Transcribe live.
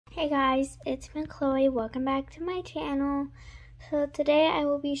Hey guys, it's me Chloe. Welcome back to my channel. So today I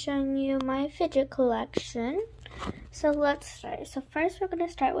will be showing you my fidget collection. So let's start. So first we're going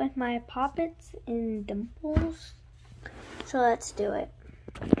to start with my poppets and dimples. So let's do it.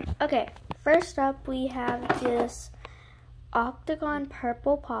 Okay, first up we have this octagon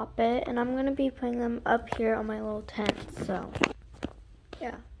purple poppet, and I'm going to be putting them up here on my little tent. So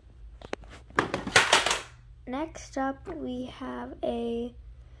yeah. Next up we have a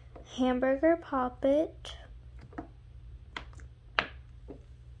hamburger poppet.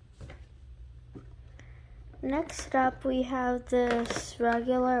 Next up we have this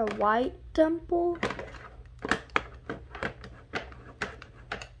regular white dimple.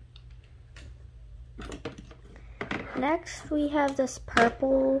 Next we have this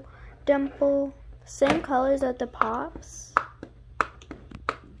purple dimple, same colors as the pops,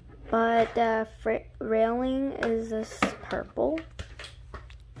 but the railing is this purple.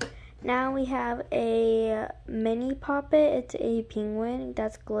 Now we have a mini poppet. It's a penguin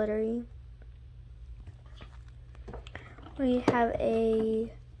that's glittery. We have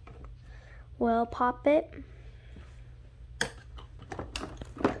a whale poppet.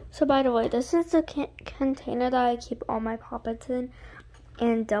 So by the way, this is the container that I keep all my poppets in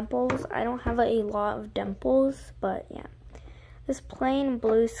and dimples. I don't have a lot of dimples, but yeah. This plain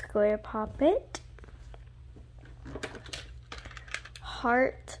blue square poppet.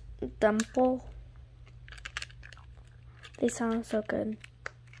 Heart dimple. They sound so good.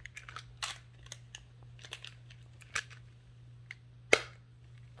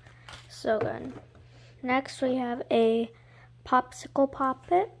 So good. Next we have a popsicle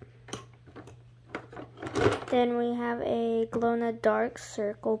poppet. Then we have a glow-in-the-dark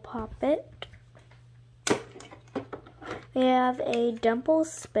circle poppet. We have a dimple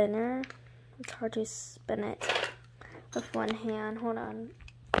spinner. It's hard to spin it with one hand. Hold on.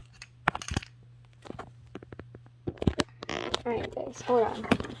 Alright guys, hold on.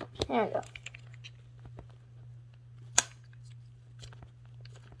 There we go.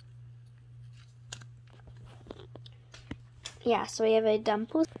 Yeah, so we have a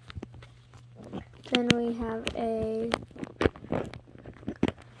dimple. Then we have a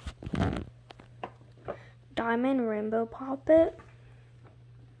diamond rainbow poppet.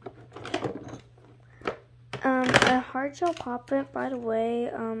 A hard shell poppet, by the way,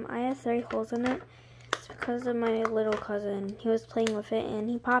 I have 3 holes in it. It's because of my little cousin. He was playing with it and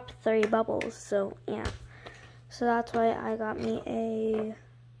he popped 3 bubbles, so yeah. So that's why I got me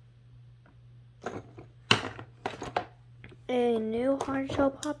a new hard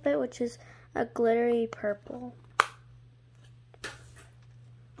shell poppet, which is a glittery purple.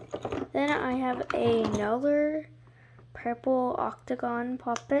 Then I have another purple octagon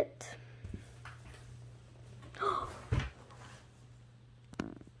poppet.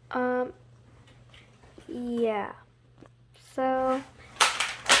 Yeah. So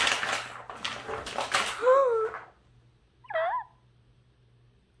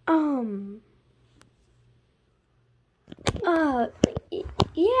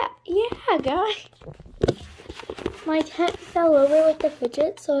yeah, guys. My tent fell over with the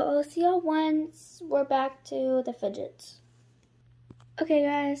fidget, so I'll see y'all once we're back to the fidgets. Okay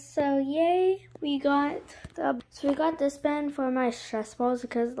guys, so yay, we got this pen for my stress balls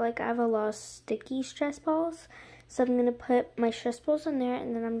because like I have a lot of sticky stress balls. So I'm gonna put my stress balls in there,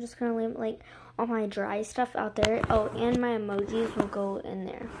 and then I'm just gonna leave like all my dry stuff out there. Oh, and my emojis will go in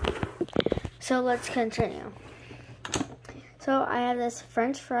there. So let's continue. So I have this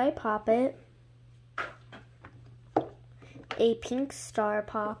French fry poppet, a pink star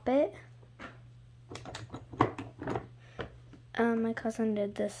poppet. My cousin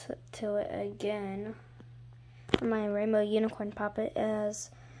did this to it again. My rainbow unicorn poppet has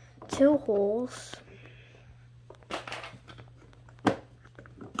 2 holes.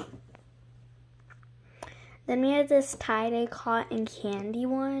 Then we have this tie-dye cotton candy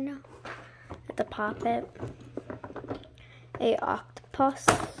one at the poppet. A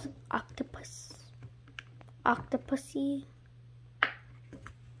octopusy.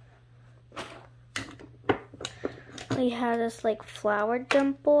 We have this like flower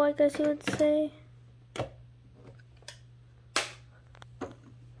dimple, I guess you would say.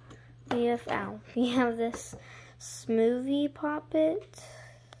 We have this smoothie poppet.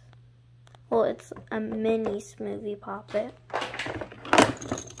 Well, it's a mini smoothie poppet.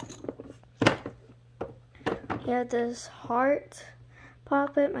 We have this heart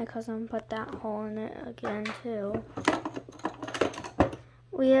poppet. My cousin put that hole in it again too.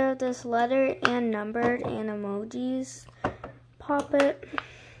 We have this letter and numbered and emojis poppet.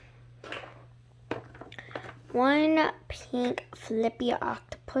 One pink flippy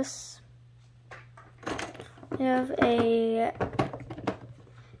octopus octopus. We have a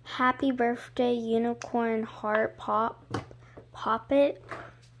happy birthday unicorn heart poppet.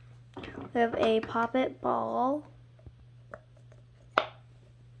 We have a poppet ball.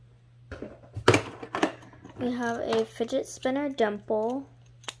 We have a fidget spinner dimple.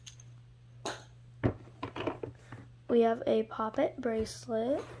 We have a poppet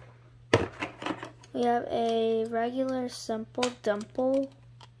bracelet. We have a regular simple dimple.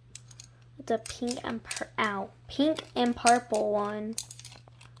 It's a pink and purple one.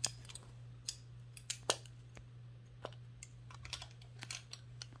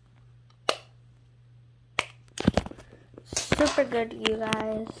 Super good, you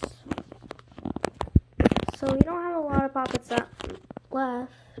guys. So we don't have a lot of poppets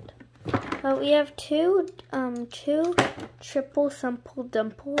left, but we have two triple simple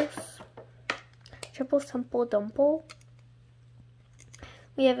dimples. Triple simple dimple.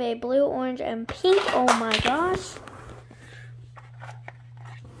 We have a blue, orange, and pink. Oh my gosh.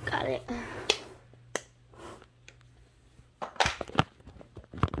 Got it.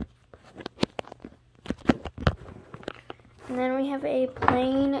 And then we have a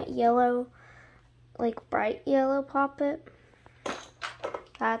plain yellow, like bright yellow poppet.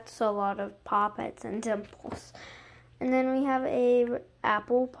 That's a lot of poppets and dimples. And then we have a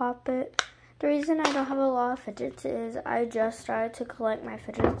apple poppet. The reason I don't have a lot of fidgets is I just started to collect my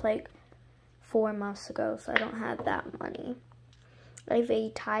fidgets like 4 months ago, so I don't have that money. I have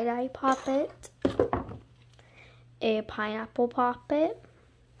a tie-dye poppet, a pineapple poppet,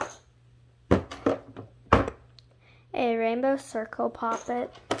 a rainbow circle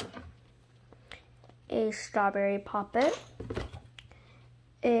poppet, a strawberry poppet,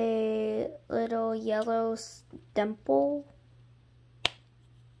 a little yellow dimple,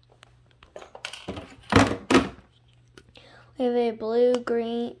 we have a blue,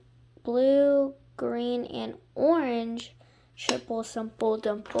 green, and orange triple simple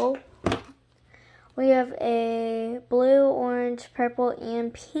dimple. We have a blue, orange, purple,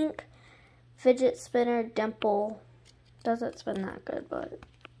 and pink fidget spinner dimple. Doesn't spin that good, but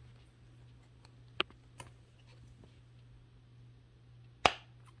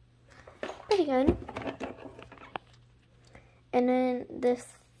pretty good. And then this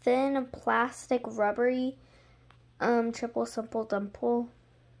thin plastic rubbery triple simple dimple.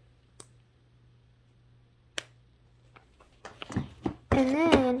 And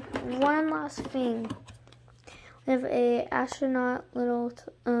then one last thing. We have a astronaut little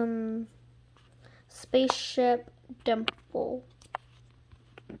spaceship dimple.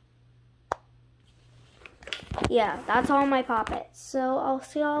 Yeah, that's all my poppets. So I'll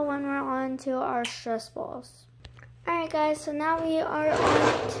see y'all when we're on to our stress balls. Alright guys, so now we are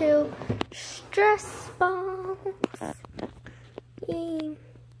on to stress balls. Yay.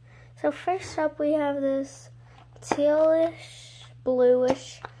 So first up we have this tealish,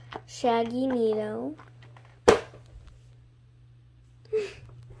 bluish, shaggy needle.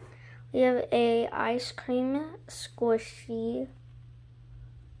 We have a ice cream squishy.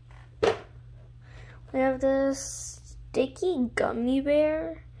 We have this sticky gummy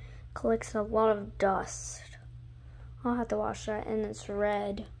bear. Collects a lot of dust. I'll have to wash that, and it's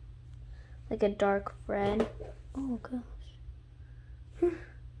red. Like a dark red. Oh gosh.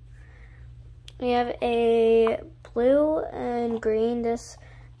 We have a blue and green, this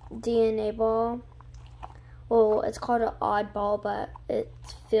DNA ball. Well, it's called an oddball, but it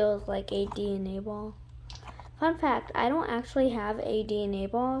feels like a DNA ball. Fun fact, I don't actually have a DNA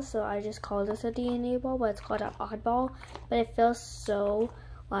ball, so I just call this a DNA ball, but it's called an oddball. But it feels so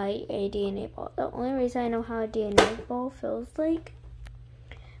like a DNA ball. The only reason I know how a DNA ball feels like,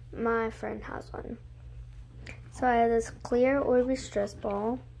 my friend has one. So I have this clear Orbeez stress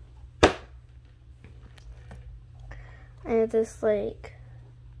ball. I have this like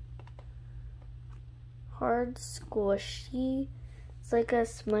hard squishy. It's like a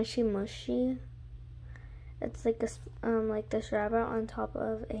smushy mushy. It's like a like this rabbit on top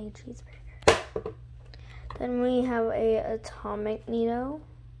of a cheeseburger. Then we have a atomic needle.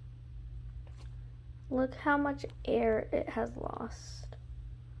 Look how much air it has lost.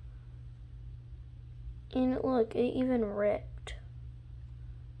 And look, it even ripped.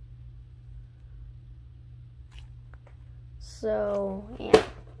 So, yeah.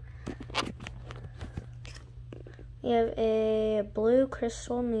 We have a blue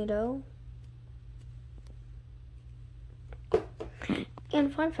crystal needle.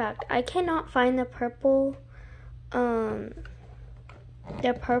 And fun fact, I cannot find the purple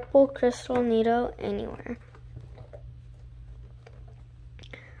crystal needle anywhere.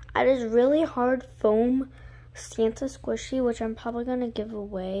 It is really hard foam Santa squishy, which I'm probably gonna give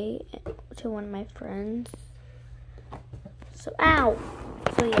away to one of my friends. So, ow!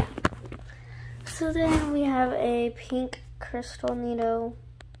 So yeah. So then we have a pink crystal needle.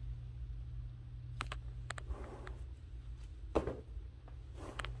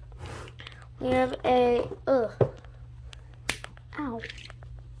 We have a, ow.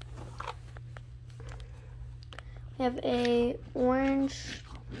 We have a orange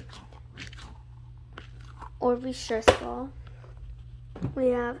Orbeez stress ball. We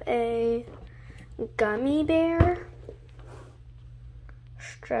have a gummy bear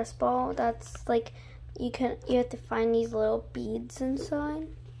stress ball. That's like, you have to find these little beads inside.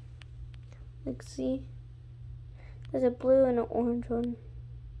 Like, see? There's a blue and an orange one.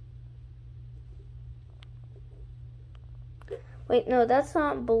 Wait, no, that's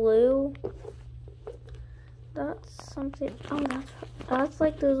not blue. That's something. Oh, that's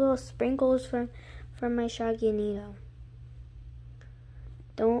like those little sprinkles from my Shaggy needle.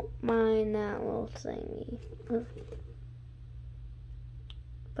 Don't mind that little thingy.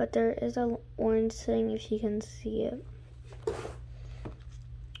 But there is an orange thing if you can see it.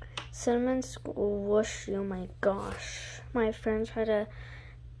 Cinnamon squishy. Oh my gosh. My friend tried to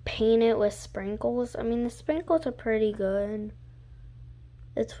paint it with sprinkles. I mean, the sprinkles are pretty good.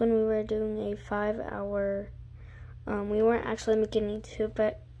 It's when we were doing a 5-hour, we weren't actually making a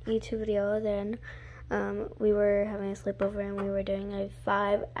YouTube video then. We were having a sleepover and we were doing a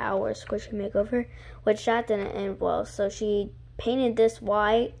 5-hour squishy makeover, which that didn't end well. So she painted this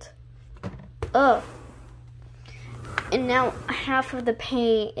white. Ugh. And now half of the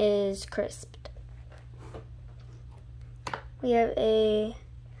paint is crisped. We have a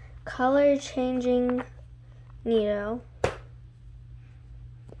color changing needle.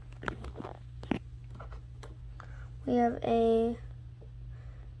 We have a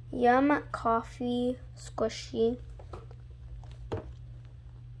Yum Coffee Squishy,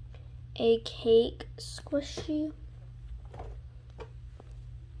 a Cake Squishy,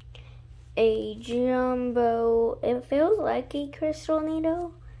 a Jumbo, it feels like a crystal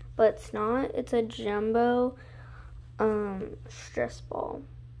needle, but it's not. It's a Jumbo stress ball.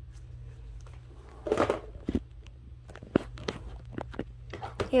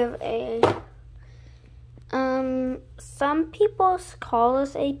 We have a some people call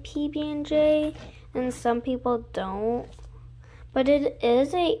this a PB&J and some people don't, but it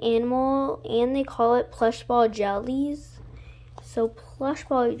is a animal and they call it plush ball jellies. So plush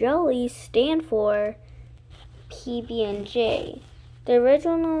ball jellies stand for PB&J. The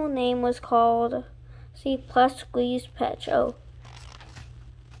original name was called, plush squeeze pets. Oh.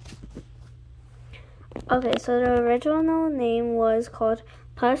 Okay, so the original name was called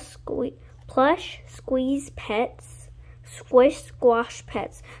Plush Squeeze Pets, Squish Squash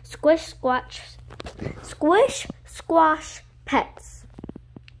Pets, Squish Squash Pets.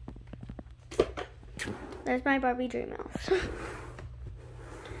 There's my Barbie dream house.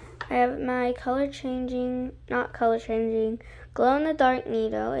 I have my not color changing, glow in the dark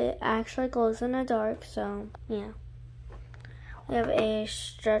needle. It actually glows in the dark, so yeah. We have a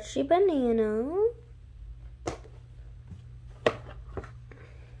stretchy banana.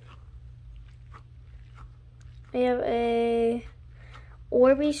 We have a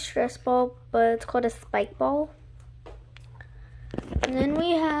Orbeez stress ball, but it's called a spike ball. And then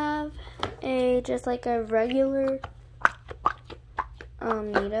we have just like a regular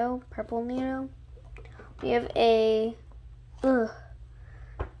needle, purple needle. We have a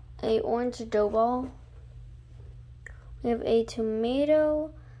orange dough ball. We have a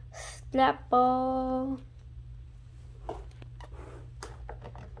tomato splat ball.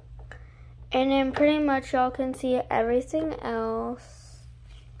 And then pretty much y'all can see everything else.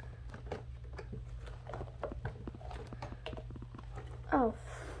 Oh,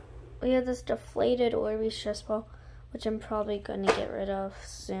 we have this deflated Orbeez stress ball, which I'm probably going to get rid of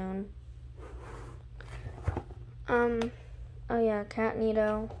soon. Oh yeah, cat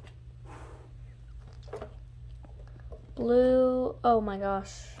needle. Blue, oh my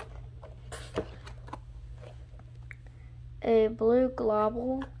gosh. A blue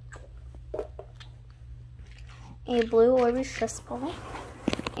globule. A blue Orbeez stress ball.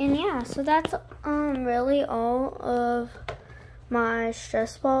 And yeah, so that's really all of my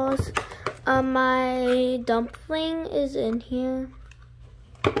stress balls. My dumpling is in here.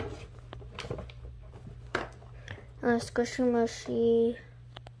 Squishy mushy.